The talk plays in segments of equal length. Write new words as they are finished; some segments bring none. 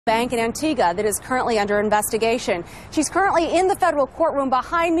Bank in Antigua that is currently under investigation. She's currently in the federal courtroom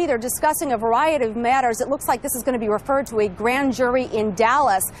behind me. They're discussing a variety of matters. It looks like this is going to be referred to a grand jury in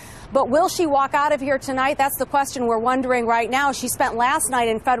Dallas. But will she walk out of here tonight? That's the question we're wondering right now. She spent last night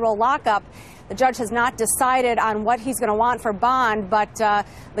in federal lockup. The judge has not decided on what he's going to want for bond, but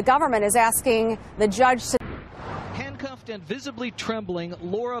the government is asking the judge to... Handcuffed and visibly trembling,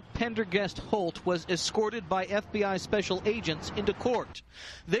 Laura Pendergest-Holt was escorted by FBI special agents into court.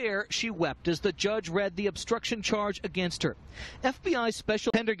 There, she wept as the judge read the obstruction charge against her. FBI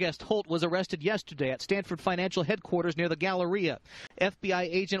special Pendergest-Holt was arrested yesterday at Stanford Financial headquarters near the Galleria. FBI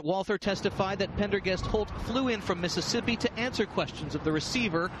agent Walther testified that Pendergest-Holt flew in from Mississippi to answer questions of the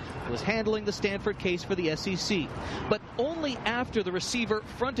receiver who was handling the Stanford case for the SEC, but only after the receiver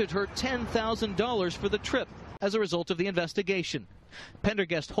fronted her $10,000 for the trip as a result of the investigation.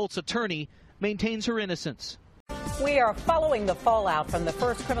 Pendergest-Holt's attorney maintains her innocence. We are following the fallout from the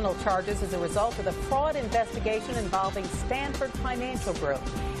first criminal charges as a result of the fraud investigation involving Stanford Financial Group.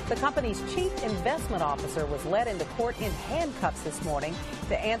 The company's chief investment officer was led into court in handcuffs this morning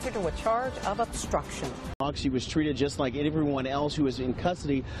to answer to a charge of obstruction. She was treated just like everyone else who is in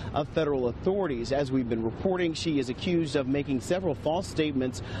custody of federal authorities. As we've been reporting, she is accused of making several false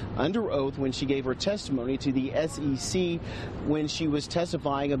statements under oath when she gave her testimony to the SEC when she was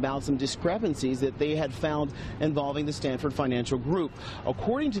testifying about some discrepancies that they had found involving the Stanford Financial Group.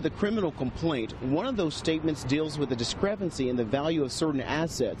 According to the criminal complaint, one of those statements deals with a discrepancy in the value of certain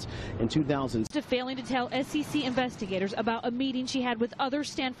assets. In 2000, to failing to tell SEC investigators about a meeting she had with other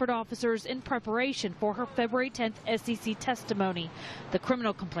Stanford officers in preparation for her February 10th SEC testimony. The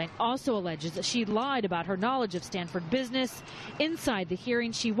criminal complaint also alleges that she lied about her knowledge of Stanford business. Inside the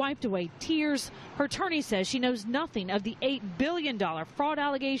hearing, she wiped away tears. Her attorney says she knows nothing of the $8 billion fraud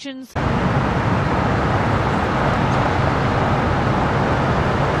allegations.